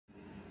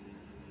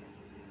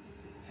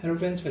Hello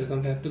friends,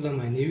 welcome back to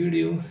my new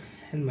video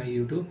and my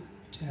YouTube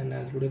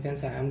channel. Today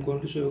friends, I am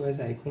going to show you guys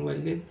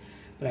iQoo guys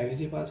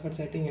privacy password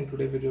setting, and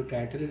today video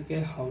title is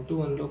guys how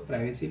to unlock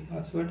privacy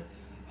password,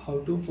 how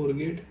to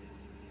forget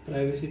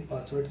privacy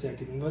password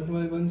setting. One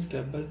by one,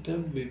 step by step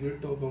we will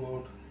talk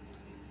about.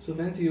 So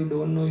friends, you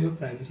don't know your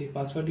privacy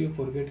password, you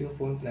forget your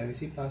phone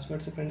privacy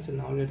password. So friends,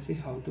 now let's see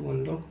how to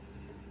unlock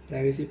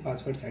privacy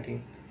password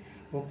setting.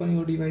 Open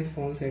your device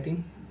phone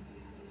setting.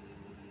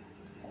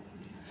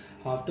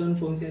 After on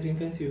phone setting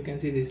friends, you can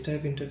see this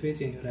type interface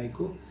in your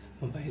iQoo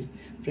mobile.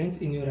 Friends,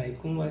 in your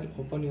iQoo mobile,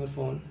 open your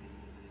phone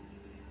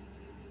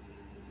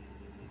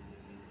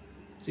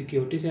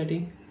security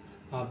setting.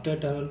 After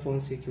turn on phone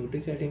security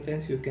setting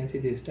friends, you can see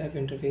this type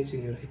interface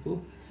in your iQoo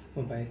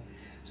mobile.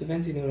 So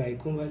friends, in your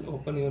iQoo mobile,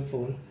 open your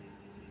phone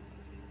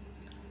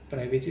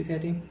privacy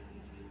setting,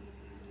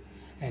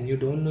 and you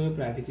don't know your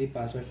privacy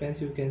password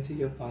friends, you can see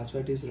your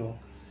password is wrong.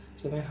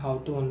 So how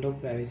to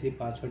unlock privacy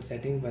password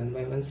setting, one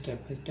by one,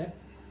 step by step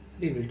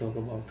we will talk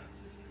about.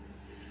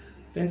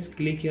 Friends,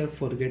 click here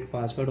forget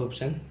password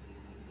option,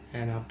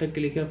 and after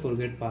click here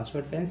forget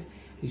password friends,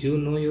 you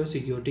know your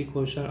security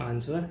question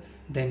answer,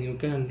 then you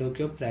can unlock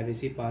your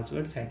privacy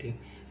password setting.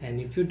 And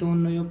if you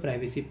don't know your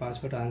privacy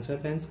password answer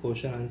friends,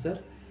 question answer,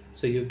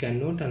 so you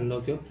cannot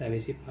unlock your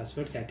privacy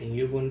password setting.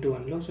 You want to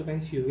unlock, so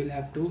friends, you will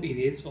have to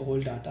erase all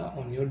data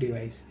on your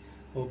device.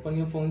 Open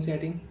your phone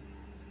setting.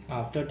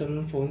 After turn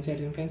on phone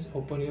setting friends,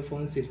 open your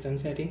phone system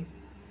setting.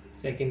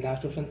 Second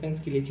last option friends,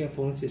 click your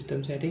phone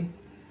system setting,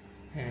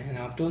 and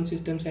after on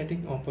system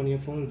setting, open your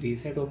phone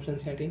reset option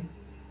setting.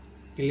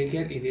 Click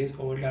here erase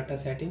all data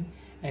setting,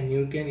 and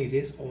you can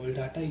erase all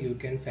data, you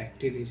can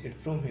factory reset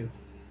from here.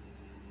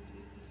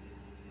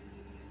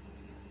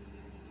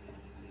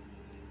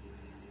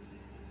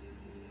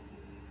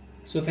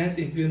 So friends,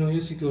 if you know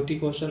your security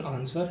question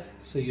answer,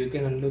 so you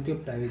can unlock your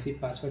privacy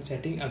password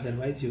setting,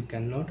 otherwise you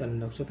cannot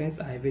unlock. So friends,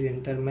 I will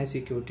enter my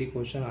security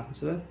question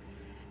answer,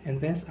 and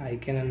friends, I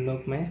can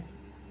unlock my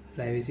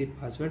privacy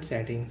password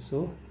setting.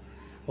 So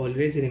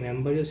always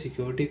remember your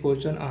security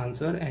question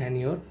answer and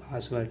your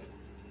password.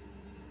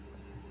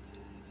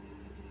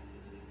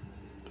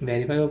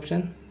 Verify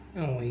option,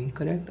 oh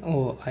incorrect,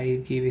 oh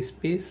I give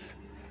space,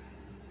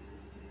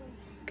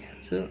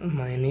 cancel,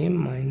 my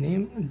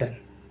name, done.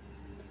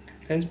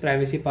 Friends,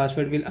 privacy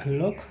password will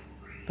unlock,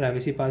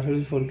 privacy password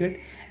will forget,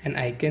 and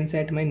I can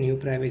set my new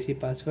privacy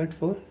password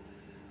for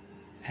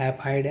app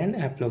hide and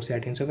app lock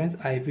setting. So friends,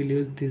 I will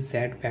use this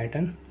Z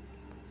pattern,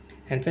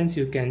 and friends,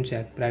 you can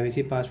check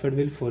privacy password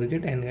will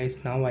forget, and guys,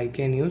 now I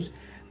can use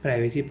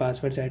privacy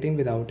password setting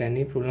without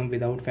any problem,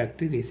 without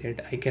factory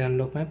reset. I can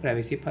unlock my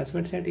privacy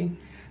password setting.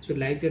 So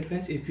like that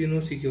friends, if you know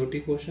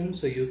security question,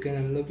 so you can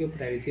unlock your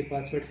privacy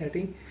password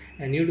setting,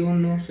 and you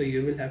don't know, so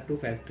you will have to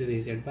factory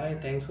reset. Bye,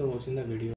 thanks for watching the video.